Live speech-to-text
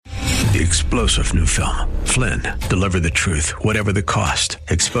The explosive new film, Flynn, deliver the truth, whatever the cost.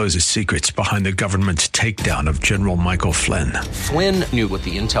 Exposes secrets behind the government's takedown of General Michael Flynn. Flynn knew what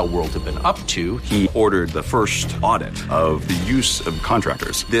the intel world had been up to. He ordered the first audit of the use of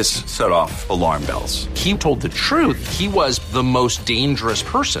contractors. This set off alarm bells. He told the truth. He was the most dangerous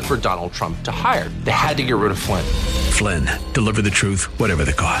person for Donald Trump to hire. They had to get rid of Flynn. Flynn, deliver the truth, whatever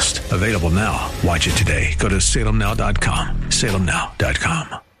the cost. Available now. Watch it today. Go to salemnow.com.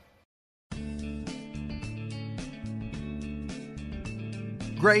 salemnow.com.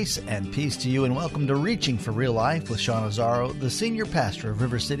 Grace and peace to you, and welcome to Reaching for Real Life with Sean Azzaro, the senior pastor of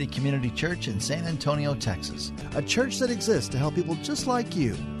River City Community Church in San Antonio, Texas. A church that exists to help people just like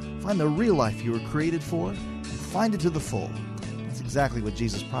you find the real life you were created for and find it to the full. That's exactly what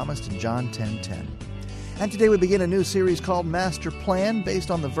Jesus promised in John 10:10. And today we begin a new series called Master Plan,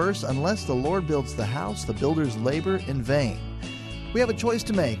 based on the verse, "Unless the Lord builds the house, the builders labor in vain." We have a choice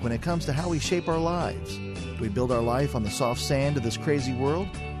to make when it comes to how we shape our lives. Do we build our life on the soft sand of this crazy world,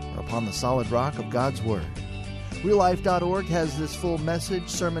 or upon the solid rock of God's Word? RealLife.org has this full message,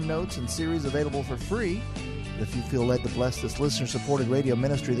 sermon notes, and series available for free. But if you feel led to bless this listener-supported radio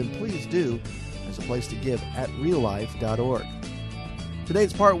ministry, then please do. There's a place to give at RealLife.org.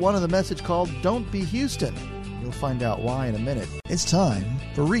 Today's part one of the message called Don't Be Houston. You'll find out why in a minute. It's time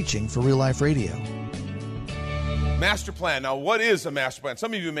for Reaching for Real Life Radio. Master plan. Now, what is a master plan?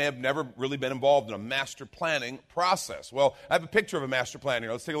 Some of you may have never really been involved in a master planning process. Well, I have a picture of a master plan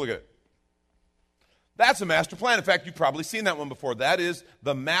here. Let's take a look at it. That's a master plan. In fact, you've probably seen that one before. That is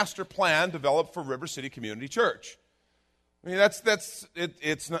the master plan developed for River City Community Church. I mean,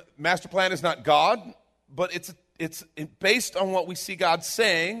 it's not, master plan is not God, but it's based on what we see God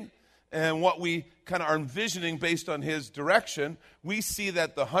saying and what we kind of are envisioning based on His direction. We see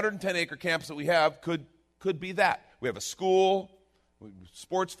that the 110-acre campus that we have could be that. We have a school,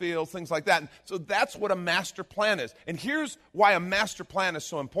 sports fields, things like that. And so that's what a master plan is. And here's why a master plan is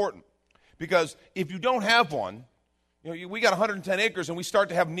so important. Because if you don't have one, we got 110 acres and we start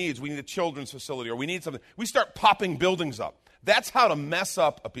to have needs. We need a children's facility or we need something. We start popping buildings up. That's how to mess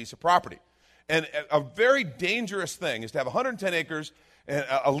up a piece of property. And a very dangerous thing is to have 110 acres and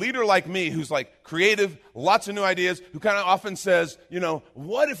a leader like me who's like creative, lots of new ideas, who kind of often says,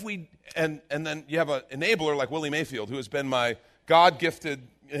 what if we, and then you have an enabler like Willie Mayfield, who has been my God-gifted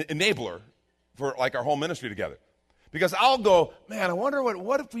enabler for like our whole ministry together. Because I'll go, man, I wonder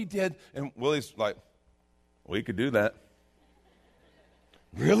what if we did, and Willie's like, we could do that.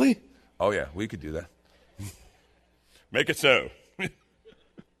 Really? Oh yeah, we could do that. Make it so.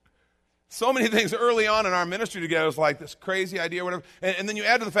 So many things early on in our ministry together was like this crazy idea or whatever. And then you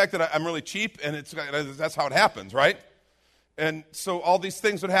add to the fact that I'm really cheap, and that's how it happens, right? And so all these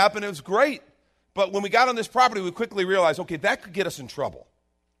things would happen. It was great. But when we got on this property, we quickly realized, okay, that could get us in trouble.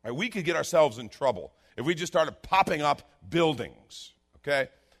 Right? We could get ourselves in trouble if we just started popping up buildings, okay?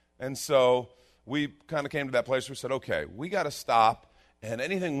 And so we kind of came to that place where we said, okay, we got to stop, and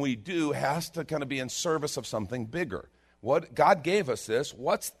anything we do has to kind of be in service of something bigger. What God gave us this.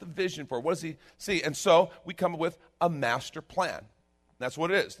 What's the vision for it? What does He see? And so we come up with a master plan. That's what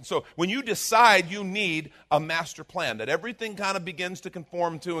it is. And so when you decide you need a master plan that everything kind of begins to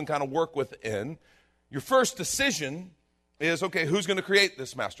conform to and kind of work within, your first decision is, okay, who's going to create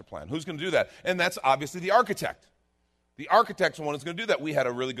this master plan? Who's going to do that? And that's obviously the architect. The architect's the one who's going to do that. We had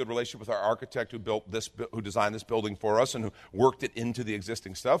a really good relationship with our architect who designed this building for us and who worked it into the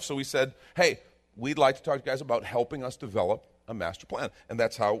existing stuff. So we said, hey, we'd like to talk to you guys about helping us develop a master plan. And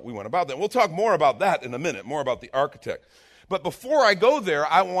that's how we went about that. We'll talk more about that in a minute, more about the architect. But before I go there,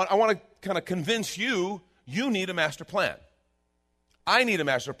 I want to kind of convince you need a master plan. I need a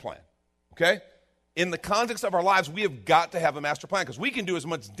master plan, okay? In the context of our lives, we have got to have a master plan because we can do as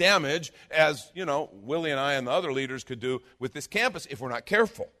much damage as, Willie and I and the other leaders could do with this campus if we're not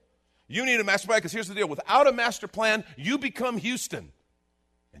careful. You need a master plan because here's the deal. Without a master plan, you become Houston,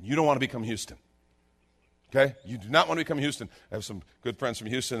 and you don't want to become Houston. Okay? You do not want to become Houston. I have some good friends from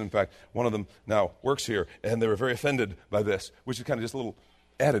Houston. In fact, one of them now works here, and they were very offended by this, which is kind of just a little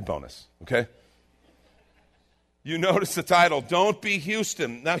added bonus, okay? You notice the title, Don't Be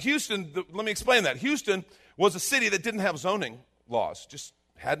Houston. Now, Houston, let me explain that. Houston was a city that didn't have zoning laws, just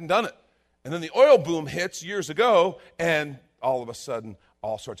hadn't done it. And then the oil boom hits years ago, and all of a sudden,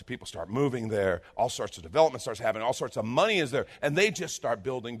 all sorts of people start moving there. All sorts of development starts happening. All sorts of money is there. And they just start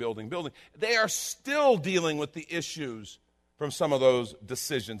building. They are still dealing with the issues from some of those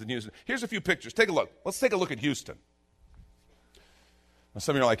decisions in Houston. Here's a few pictures. Take a look. Let's take a look at Houston. Now,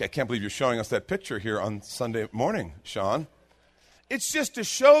 some of you are like, I can't believe you're showing us that picture here on Sunday morning, Sean. It's just to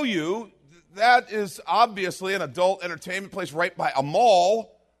show you that is obviously an adult entertainment place right by a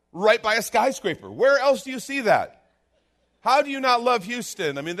mall right by a skyscraper. Where else do you see that? How do you not love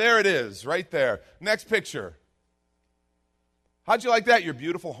Houston? I mean, there it is, right there. Next picture. How'd you like that? Your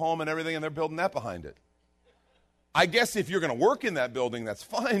beautiful home and everything, and they're building that behind it. I guess if you're going to work in that building, that's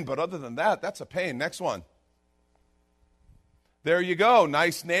fine, but other than that, that's a pain. Next one. There you go.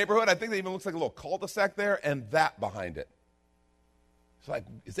 Nice neighborhood. I think it even looks like a little cul-de-sac there, and that behind it. It's like,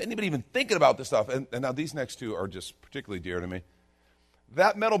 is anybody even thinking about this stuff? And now these next two are just particularly dear to me.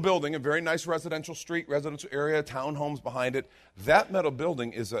 That metal building, a very nice residential street, residential area, townhomes behind it, that metal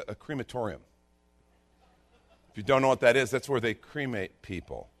building is a crematorium. If you don't know what that is, that's where they cremate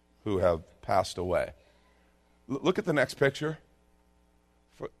people who have passed away. Look at the next picture.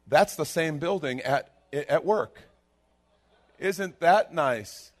 That's the same building at work. Isn't that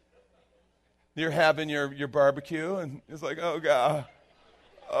nice? You're having your barbecue, and it's like, oh, God.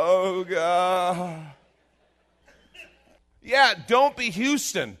 Oh, God. Yeah, don't be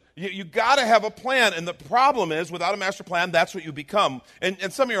Houston. You got to have a plan, and the problem is, without a master plan, that's what you become.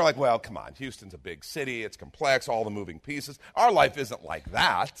 And some of you are like, well, come on, Houston's a big city, it's complex, all the moving pieces. Our life isn't like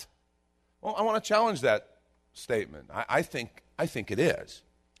that. Well, I want to challenge that statement. I think it is.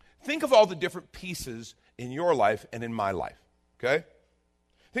 Think of all the different pieces in your life and in my life, okay?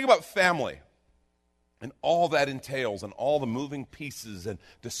 Think about family and all that entails and all the moving pieces and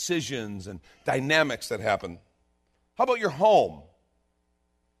decisions and dynamics that happen. How about your home?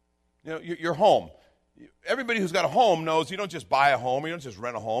 You know, your home. Everybody who's got a home knows you don't just buy a home, you don't just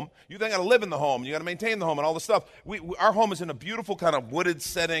rent a home. You then got to live in the home, you got to maintain the home and all this stuff. Our home is in a beautiful kind of wooded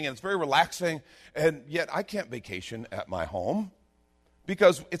setting, and it's very relaxing, and yet I can't vacation at my home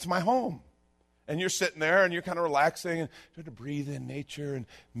because it's my home. And you're sitting there, and you're kind of relaxing, and trying to breathe in nature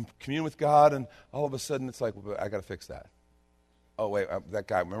and commune with God, and all of a sudden it's like, well, I got to fix that. Oh, wait, that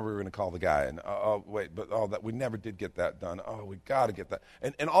guy, remember we were going to call the guy, and that we never did get that done. Oh, we got to get that.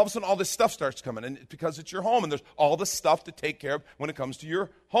 And all of a sudden, all this stuff starts coming, and because it's your home, and there's all this stuff to take care of when it comes to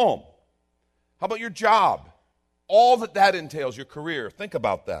your home. How about your job? All that entails, your career. Think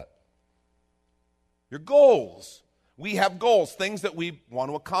about that. Your goals. We have goals, things that we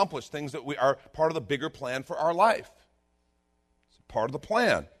want to accomplish, things that we are part of the bigger plan for our life. It's part of the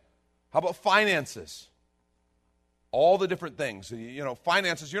plan. How about finances? All the different things. You know,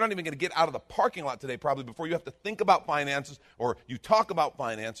 finances, you're not even going to get out of the parking lot today probably before you have to think about finances, or you talk about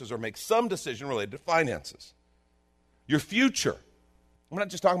finances, or make some decision related to finances. Your future. I'm not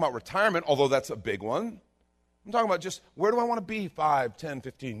just talking about retirement, although that's a big one. I'm talking about just where do I want to be 5, 10,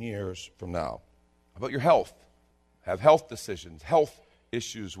 15 years from now? How about your health? Have health decisions, health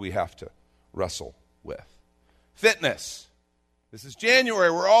issues we have to wrestle with. Fitness. This is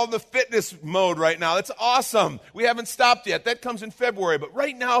January. We're all in the fitness mode right now. It's awesome. We haven't stopped yet. That comes in February. But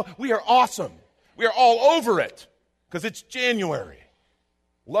right now, we are awesome. We are all over it because it's January.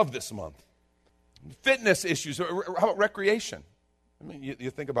 Love this month. Fitness issues. How about recreation? I mean,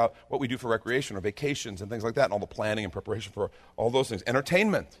 you think about what we do for recreation or vacations and things like that, and all the planning and preparation for all those things.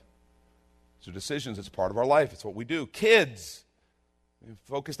 Entertainment. So decisions, it's part of our life. It's what we do. Kids. We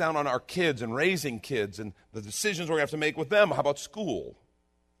focus down on our kids and raising kids and the decisions we're going to have to make with them. How about school?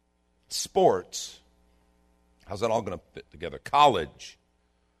 Sports. How's that all going to fit together? College.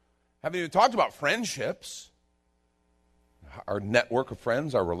 Haven't even talked about friendships. Our network of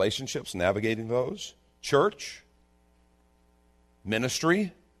friends, our relationships, navigating those. Church.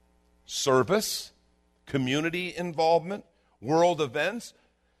 Ministry. Service. Community involvement. World events.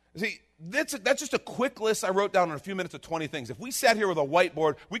 See, that's just a quick list I wrote down in a few minutes of 20 things. If we sat here with a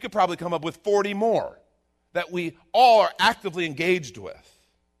whiteboard, we could probably come up with 40 more that we all are actively engaged with.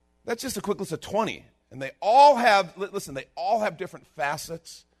 That's just a quick list of 20. And they all have different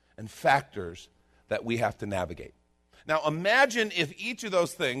facets and factors that we have to navigate. Now imagine if each of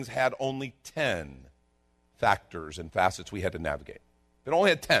those things had only 10 factors and facets we had to navigate. If it only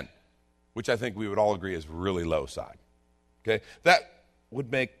had 10, which I think we would all agree is really low side. Okay? That would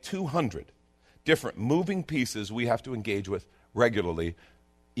make 200 different moving pieces we have to engage with regularly,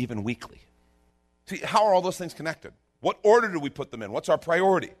 even weekly. See, how are all those things connected? What order do we put them in? What's our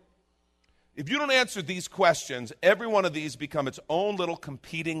priority? If you don't answer these questions, every one of these become its own little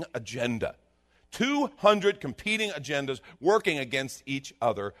competing agenda. 200 competing agendas working against each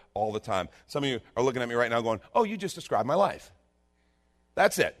other all the time. Some of you are looking at me right now going, oh, you just described my life.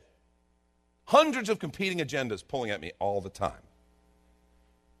 That's it. Hundreds of competing agendas pulling at me all the time.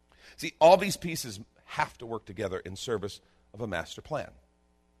 See, all these pieces have to work together in service of a master plan.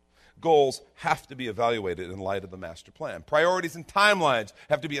 Goals have to be evaluated in light of the master plan. Priorities and timelines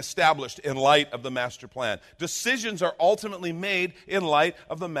have to be established in light of the master plan. Decisions are ultimately made in light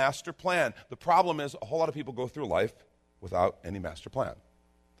of the master plan. The problem is a whole lot of people go through life without any master plan.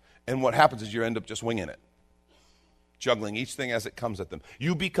 And what happens is you end up just winging it, juggling each thing as it comes at them.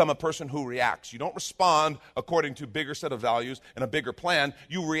 You become a person who reacts. You don't respond according to a bigger set of values and a bigger plan.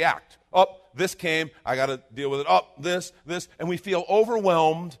 You react. Oh, this came. I got to deal with it. Oh, this. And we feel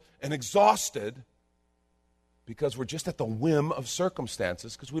overwhelmed and exhausted because we're just at the whim of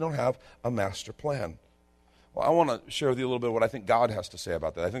circumstances because we don't have a master plan. Well, I want to share with you a little bit of what I think God has to say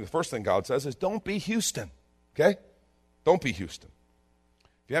about that. I think the first thing God says is don't be Houston, okay? Don't be Houston.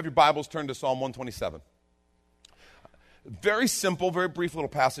 If you have your Bibles, turn to Psalm 127. Very simple, very brief little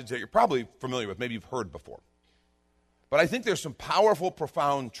passage that you're probably familiar with, maybe you've heard before. But I think there's some powerful,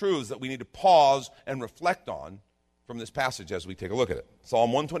 profound truths that we need to pause and reflect on from this passage as we take a look at it.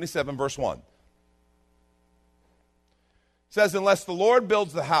 Psalm 127, verse 1. It says, unless the Lord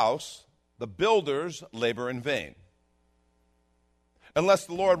builds the house, the builders labor in vain. Unless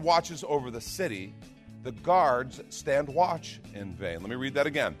the Lord watches over the city, the guards stand watch in vain. Let me read that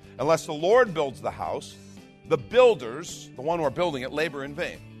again. Unless the Lord builds the house, the builders, the one who are building it, labor in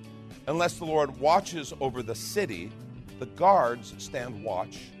vain. Unless the Lord watches over the city, the guards stand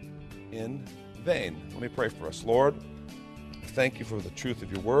watch in vain. Let me pray for us. Lord, thank you for the truth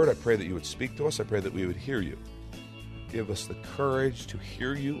of your word. I pray that you would speak to us. I pray that we would hear you. Give us the courage to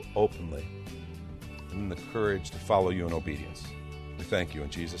hear you openly and the courage to follow you in obedience. We thank you in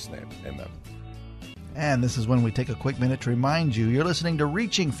Jesus' name. Amen. And this is when we take a quick minute to remind you you're listening to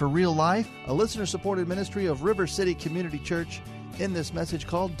Reaching for Real Life, a listener-supported ministry of River City Community Church, in this message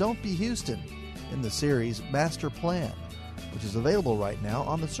called Don't Be Houston, in the series Master Plan, which is available right now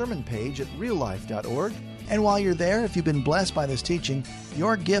on the sermon page at reallife.org. And while you're there, if you've been blessed by this teaching,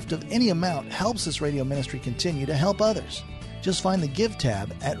 your gift of any amount helps this radio ministry continue to help others. Just find the Give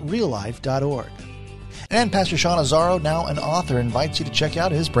tab at reallife.org. And Pastor Sean Azzaro, now an author, invites you to check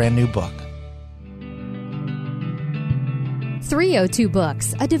out his brand new book. 302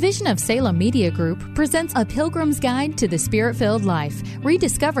 Books, a division of Salem Media Group, presents A Pilgrim's Guide to the Spirit-Filled Life,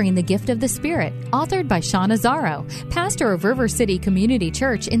 Rediscovering the Gift of the Spirit, authored by Sean Azzaro, pastor of River City Community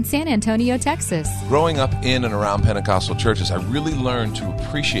Church in San Antonio, Texas. Growing up in and around Pentecostal churches, I really learned to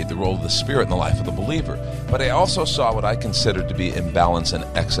appreciate the role of the Spirit in the life of the believer. But I also saw what I considered to be imbalance and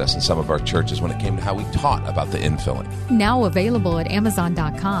excess in some of our churches when it came to how we taught about the infilling. Now available at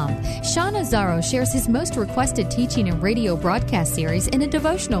Amazon.com, Sean Azzaro shares his most requested teaching and radio broadcast series in a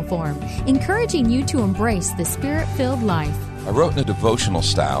devotional form, encouraging you to embrace the Spirit-filled life. I wrote in a devotional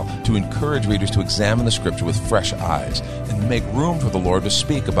style to encourage readers to examine the Scripture with fresh eyes and make room for the Lord to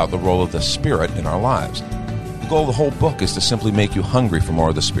speak about the role of the Spirit in our lives. The goal of the whole book is to simply make you hungry for more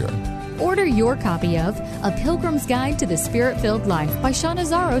of the Spirit. Order your copy of A Pilgrim's Guide to the Spirit-Filled Life by Sean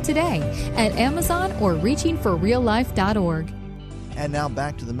Azzaro today at Amazon or reachingforreallife.org. And now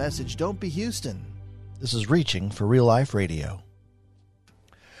back to the message, Don't Be Houston. This is Reaching for Real Life Radio.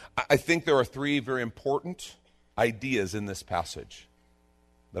 I think there are three very important ideas in this passage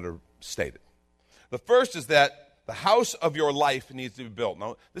that are stated. The first is that the house of your life needs to be built.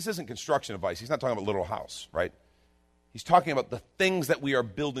 Now, this isn't construction advice. He's not talking about a literal house, right? He's talking about the things that we are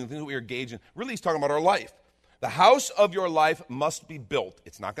building, things that we are engaged in. Really, he's talking about our life. The house of your life must be built.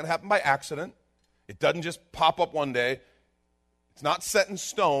 It's not going to happen by accident. It doesn't just pop up one day. It's not set in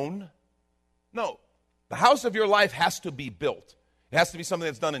stone. No. The house of your life has to be built. It has to be something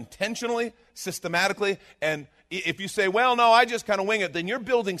that's done intentionally, systematically, and if you say, well, no, I just kind of wing it, then you're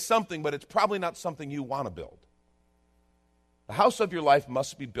building something, but it's probably not something you want to build. The house of your life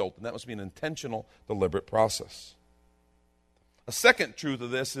must be built, and that must be an intentional, deliberate process. A second truth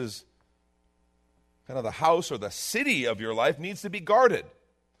of this is kind of the house or the city of your life needs to be guarded.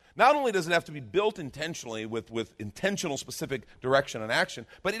 Not only does it have to be built intentionally with intentional specific direction and action,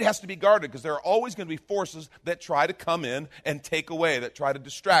 but it has to be guarded because there are always going to be forces that try to come in and take away, that try to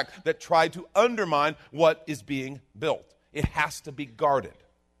distract, that try to undermine what is being built. It has to be guarded.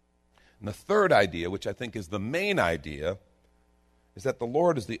 And the third idea, which I think is the main idea, is that the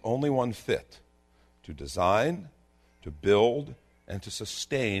Lord is the only one fit to design, to build, and to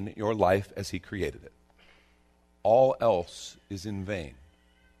sustain your life as He created it. All else is in vain.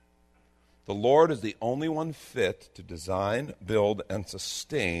 The Lord is the only one fit to design, build, and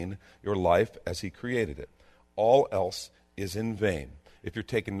sustain your life as He created it. All else is in vain. If you're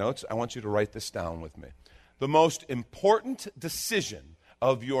taking notes, I want you to write this down with me. The most important decision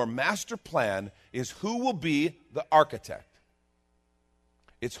of your master plan is who will be the architect.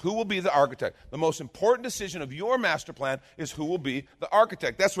 It's who will be the architect. The most important decision of your master plan is who will be the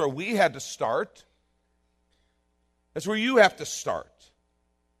architect. That's where we had to start. That's where you have to start.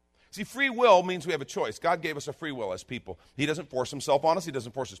 See, free will means we have a choice. God gave us a free will as people. He doesn't force Himself on us. He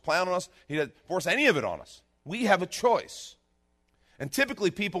doesn't force His plan on us. He doesn't force any of it on us. We have a choice. And typically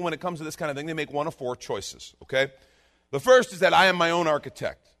people, when it comes to this kind of thing, they make one of four choices, okay? The first is that I am my own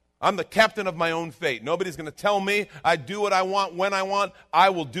architect. I'm the captain of my own fate. Nobody's going to tell me. I do what I want when I want. I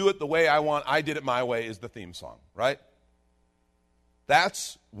will do it the way I want. I did it my way is the theme song, right?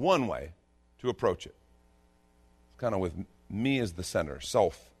 That's one way to approach it. It's kind of with me as the center,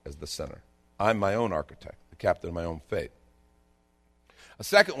 self as the center. I'm my own architect, the captain of my own fate. A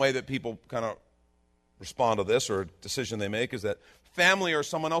second way that people kind of respond to this, or a decision they make, is that family or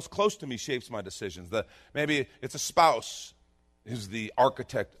someone else close to me shapes my decisions. Maybe it's a spouse who's the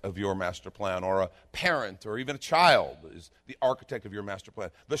architect of your master plan, or a parent, or even a child is the architect of your master plan.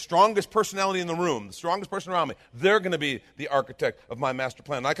 The strongest personality in the room, the strongest person around me, they're going to be the architect of my master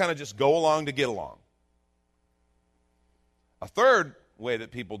plan. And I kind of just go along to get along. A third way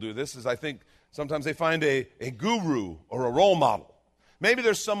that people do this is, I think, sometimes they find a guru or a role model. Maybe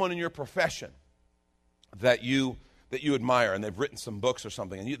there's someone in your profession that you admire, and they've written some books or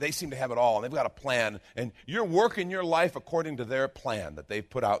something, and they seem to have it all, and they've got a plan, and you're working your life according to their plan that they've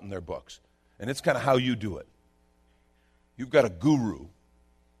put out in their books. And it's kind of how you do it. You've got a guru,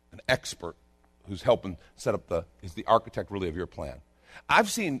 an expert, who's helping set up is the architect really of your plan. I've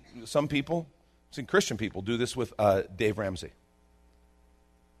seen Christian people do this with Dave Ramsey.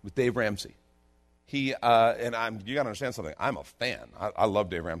 With Dave Ramsey. You got to understand something. I'm a fan. I love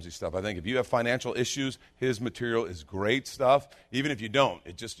Dave Ramsey's stuff. I think if you have financial issues, his material is great stuff. Even if you don't,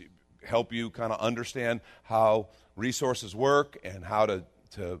 it just help you kind of understand how resources work and how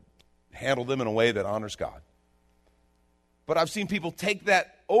to handle them in a way that honors God. But I've seen people take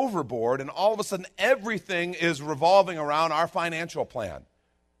that overboard, and all of a sudden everything is revolving around our financial plan.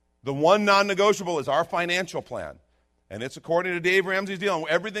 The one non-negotiable is our financial plan. And it's according to Dave Ramsey's deal.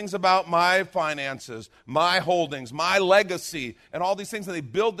 Everything's about my finances, my holdings, my legacy, and all these things. And they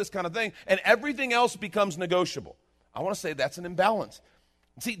build this kind of thing, and everything else becomes negotiable. I want to say that's an imbalance.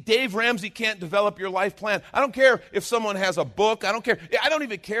 See, Dave Ramsey can't develop your life plan. I don't care if someone has a book. I don't care. I don't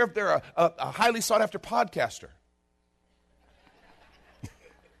even care if they're a highly sought-after podcaster.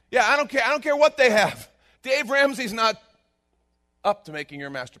 Yeah, I don't care. I don't care what they have. Dave Ramsey's not up to making your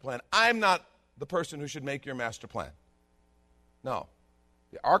master plan. I'm not the person who should make your master plan. No.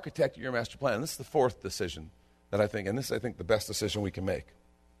 The architect of your master plan. And this is the fourth decision that I think, and this is, I think, the best decision we can make.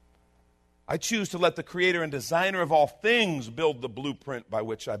 I choose to let the creator and designer of all things build the blueprint by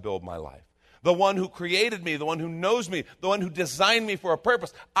which I build my life. The one who created me, the one who knows me, the one who designed me for a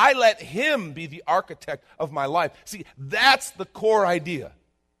purpose. I let him be the architect of my life. See, that's the core idea.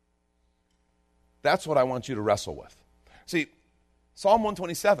 That's what I want you to wrestle with. See, Psalm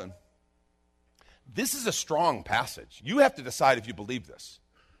 127, this is a strong passage. You have to decide if you believe this.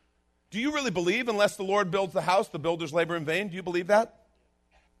 Do you really believe unless the Lord builds the house, the builders labor in vain? Do you believe that?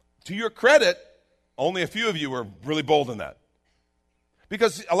 To your credit, only a few of you are really bold in that.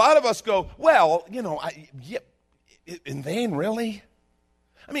 Because a lot of us go, well, in vain, really?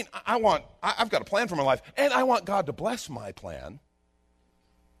 I mean, I've got a plan for my life, and I want God to bless my plan.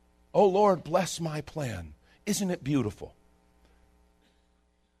 Oh, Lord, bless my plan. Isn't it beautiful?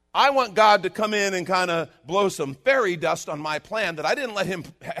 I want God to come in and kind of blow some fairy dust on my plan that I didn't let him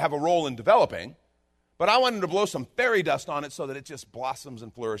have a role in developing, but I want him to blow some fairy dust on it so that it just blossoms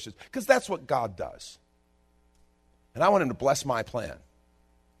and flourishes, because that's what God does. And I want him to bless my plan.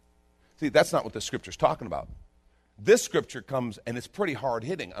 See, that's not what this scripture's talking about. This scripture comes, and it's pretty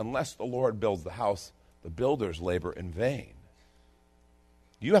hard-hitting. Unless the Lord builds the house, the builders labor in vain.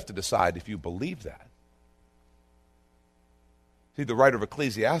 You have to decide if you believe that. See, the writer of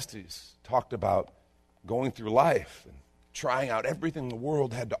Ecclesiastes talked about going through life and trying out everything the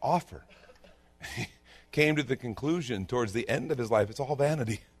world had to offer. He came to the conclusion towards the end of his life, it's all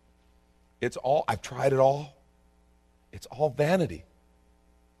vanity. I've tried it all. It's all vanity.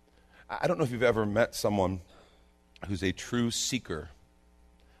 I don't know if you've ever met someone who's a true seeker,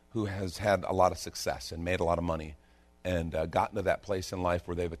 who has had a lot of success and made a lot of money and gotten to that place in life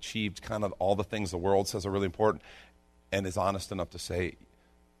where they've achieved kind of all the things the world says are really important, and is honest enough to say,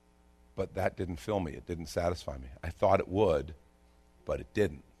 but that didn't fill me. It didn't satisfy me. I thought it would, but it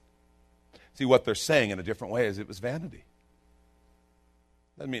didn't. See, what they're saying in a different way is it was vanity.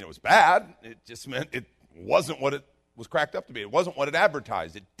 Doesn't mean it was bad. It just meant it wasn't what it was cracked up to be. It wasn't what it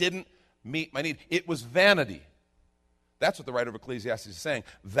advertised. It didn't meet my need. It was vanity. That's what the writer of Ecclesiastes is saying.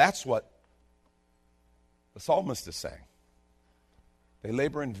 That's what the psalmist is saying. They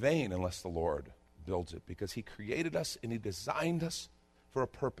labor in vain unless the Lord builds it, because he created us and he designed us for a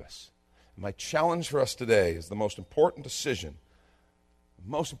purpose. And my challenge for us today is the most important decision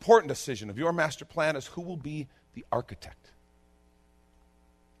of your master plan is who will be the architect.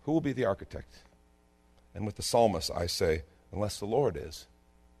 Who will be the architect? And with the psalmist, I say, unless the Lord is,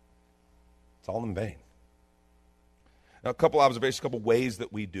 it's all in vain. Now, a couple observations, a couple ways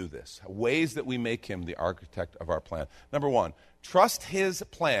that we do this, ways that we make him the architect of our plan. Number one, trust his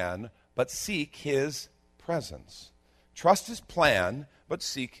plan, but seek his presence. Trust his plan, but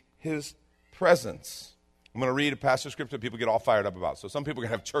seek his presence. I'm going to read a passage of scripture that people get all fired up about. So some people are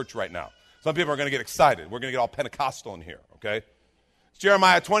going to have church right now. Some people are going to get excited. We're going to get all Pentecostal in here, okay? It's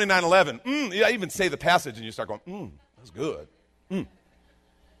Jeremiah 29:11. Yeah, I even say the passage and you start going, that's good.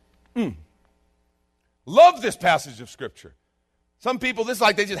 Love this passage of scripture. Some people, this is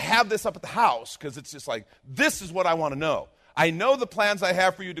like they just have this up at the house because it's just like, this is what I want to know. I know the plans I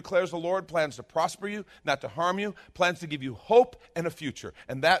have for you, declares the Lord, plans to prosper you, not to harm you, plans to give you hope and a future.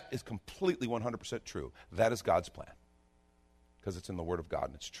 And that is completely 100% true. That is God's plan because it's in the Word of God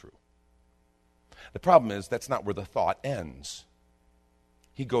and it's true. The problem is that's not where the thought ends.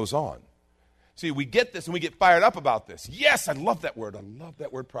 He goes on. See, we get this and we get fired up about this. Yes, I love that word. I love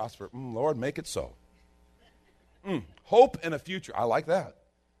that word, prosper. Lord, make it so. Hope and a future. I like that.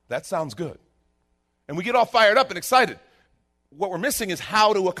 That sounds good. And we get all fired up and excited. What we're missing is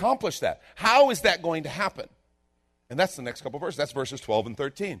how to accomplish that. How is that going to happen? And that's the next couple verses. That's verses 12 and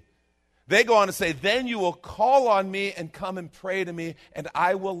 13. They go on to say, then you will call on me and come and pray to me, and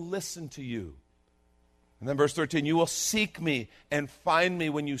I will listen to you. And then verse 13, you will seek me and find me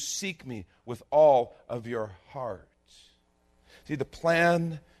when you seek me with all of your heart. See, the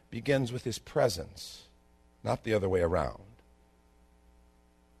plan begins with his presence, not the other way around.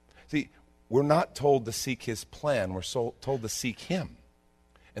 See, we're not told to seek his plan. We're told to seek him.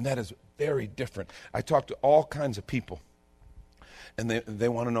 And that is very different. I talk to all kinds of people, and they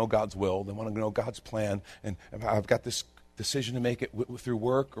want to know God's will. They want to know God's plan. And I've got this decision to make it through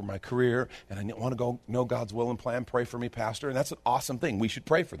work or my career, and I want to go know God's will and plan. Pray for me, Pastor. And that's an awesome thing. We should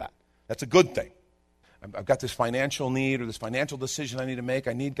pray for that. That's a good thing. I've got this financial need or this financial decision I need to make.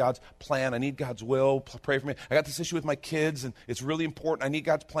 I need God's plan. I need God's will. Pray for me. I got this issue with my kids, and it's really important. I need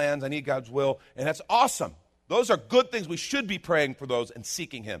God's plans. I need God's will. And that's awesome. Those are good things. We should be praying for those and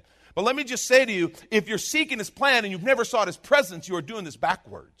seeking him. But let me just say to you, if you're seeking his plan and you've never sought his presence, you are doing this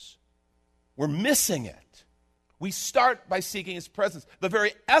backwards. We're missing it. We start by seeking his presence. The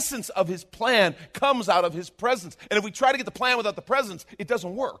very essence of his plan comes out of his presence. And if we try to get the plan without the presence, it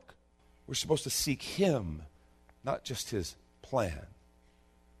doesn't work. We're supposed to seek him, not just his plan.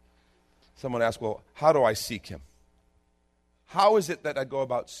 Someone asked, well, how do I seek him? How is it that I go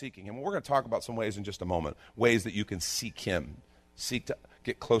about seeking him? Well, we're going to talk about some ways in just a moment, ways that you can seek him, seek to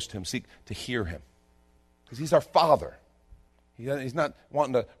get close to him, seek to hear him. Because he's our Father. He's not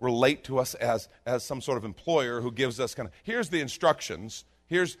wanting to relate to us as some sort of employer who gives us kind of, here's the instructions.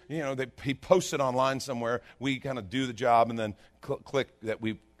 Here's, he posts it online somewhere. We kind of do the job and then click that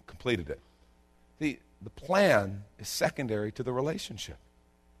we completed it. The plan is secondary to the relationship.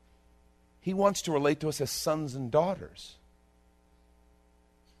 He wants to relate to us as sons and daughters.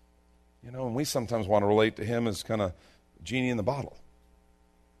 And we sometimes want to relate to him as kind of genie in the bottle.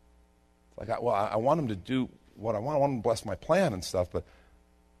 It's like, I want him to do what I want. I want him to bless my plan and stuff, but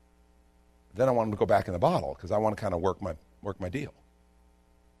then I want him to go back in the bottle because I want to kind of work my deal.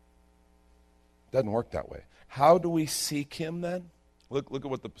 It doesn't work that way. How do we seek him then? Look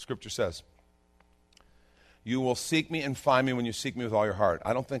at what the scripture says. You will seek me and find me when you seek me with all your heart.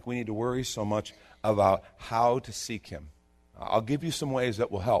 I don't think we need to worry so much about how to seek him. I'll give you some ways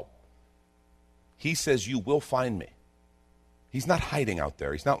that will help. He says you will find me. He's not hiding out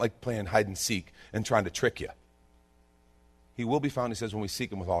there. He's not like playing hide and seek and trying to trick you. He will be found, he says, when we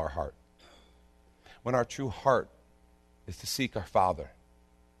seek him with all our heart. When our true heart is to seek our Father.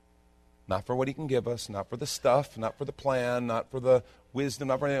 Not for what he can give us, not for the stuff, not for the plan, not for the wisdom,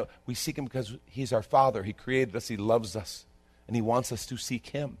 not for anything. We seek him because he's our Father. He created us, he loves us, and he wants us to seek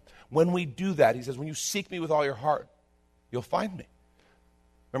him. When we do that, he says, when you seek me with all your heart, you'll find me.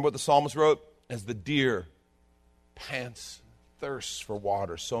 Remember what the psalmist wrote? As the deer pants, thirsts for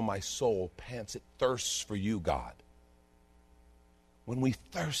water, so my soul pants, it thirsts for you, God. When we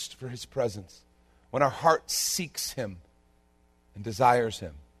thirst for his presence, when our heart seeks him and desires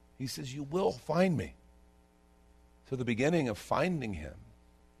him, he says, you will find me. So the beginning of finding him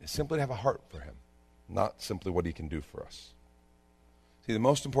is simply to have a heart for him, not simply what he can do for us. See, the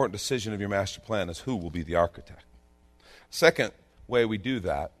most important decision of your master plan is who will be the architect. Second way we do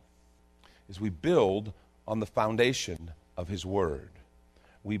that is we build on the foundation of his word.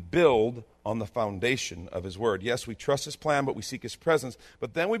 We build on the foundation of his word. Yes, we trust his plan, but we seek his presence.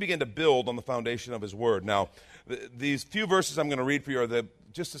 But then we begin to build on the foundation of his word. Now, these few verses I'm going to read for you are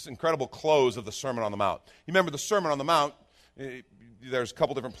just this incredible close of the Sermon on the Mount. You remember the Sermon on the Mount, there's a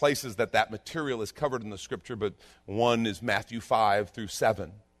couple different places that material is covered in the Scripture, but one is Matthew 5 through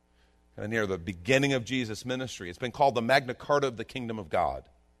 7, kind of near the beginning of Jesus' ministry. It's been called the Magna Carta of the Kingdom of God.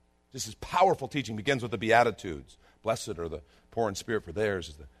 This is powerful teaching. Begins with the Beatitudes. Blessed are the poor in spirit, for theirs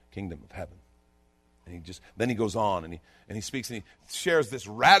is the kingdom of heaven. And then he goes on and he speaks and he shares this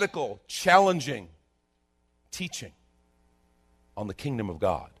radical, challenging teaching on the kingdom of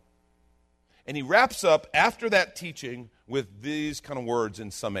God. And he wraps up after that teaching with these kind of words in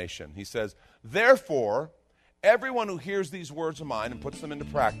summation. He says, therefore, everyone who hears these words of mine and puts them into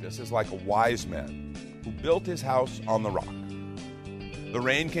practice is like a wise man who built his house on the rock. The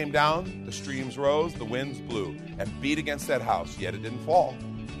rain came down, the streams rose, the winds blew, and beat against that house, yet it didn't fall,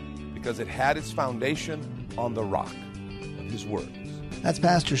 because it had its foundation on the rock of his words. That's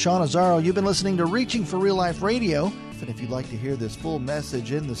Pastor Sean Azzaro. You've been listening to Reaching for Real Life Radio. And if you'd like to hear this full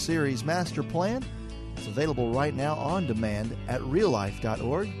message in the series Master Plan, it's available right now on demand at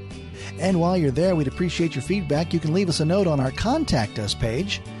reallife.org. And while you're there, we'd appreciate your feedback. You can leave us a note on our Contact Us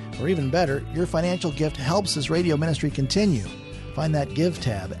page, or even better, your financial gift helps this radio ministry continue. Find that Give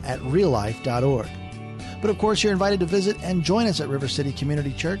tab at reallife.org. But of course, you're invited to visit and join us at River City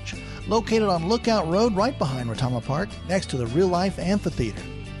Community Church, located on Lookout Road right behind Rotama Park, next to the Real Life Amphitheater.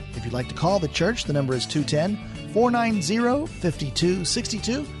 If you'd like to call the church, the number is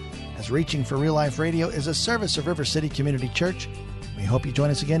 210-490-5262. As Reaching for Real Life Radio is a service of River City Community Church. We hope you join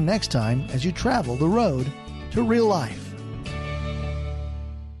us again next time as you travel the road to real life.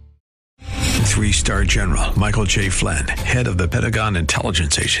 3-star General Michael J. Flynn, head of the Pentagon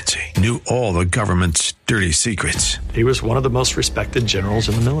Intelligence Agency, knew all the government's dirty secrets. He was one of the most respected generals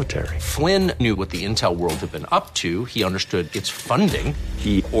in the military. Flynn knew what the intel world had been up to. He understood its funding.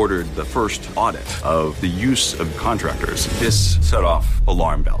 He ordered the first audit of the use of contractors. This set off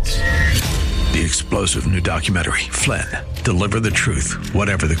alarm bells. The explosive new documentary, Flynn, Deliver the Truth,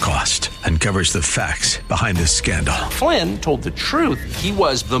 Whatever the Cost, uncovers the facts behind this scandal. Flynn told the truth. He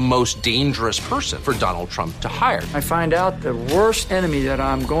was the most dangerous person for Donald Trump to hire. I find out the worst enemy that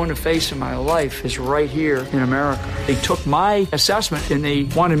I'm going to face in my life is right here in America. They took my assessment and they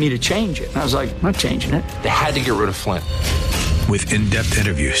wanted me to change it. And I was like, I'm not changing it. They had to get rid of Flynn. With in-depth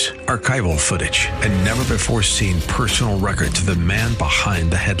interviews, archival footage, and never-before-seen personal records of the man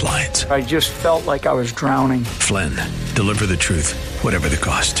behind the headlines. I just felt like I was drowning. Flynn, Deliver the Truth, Whatever the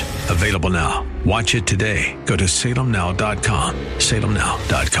Cost. Available now. Watch it today. Go to salemnow.com.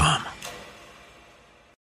 salemnow.com.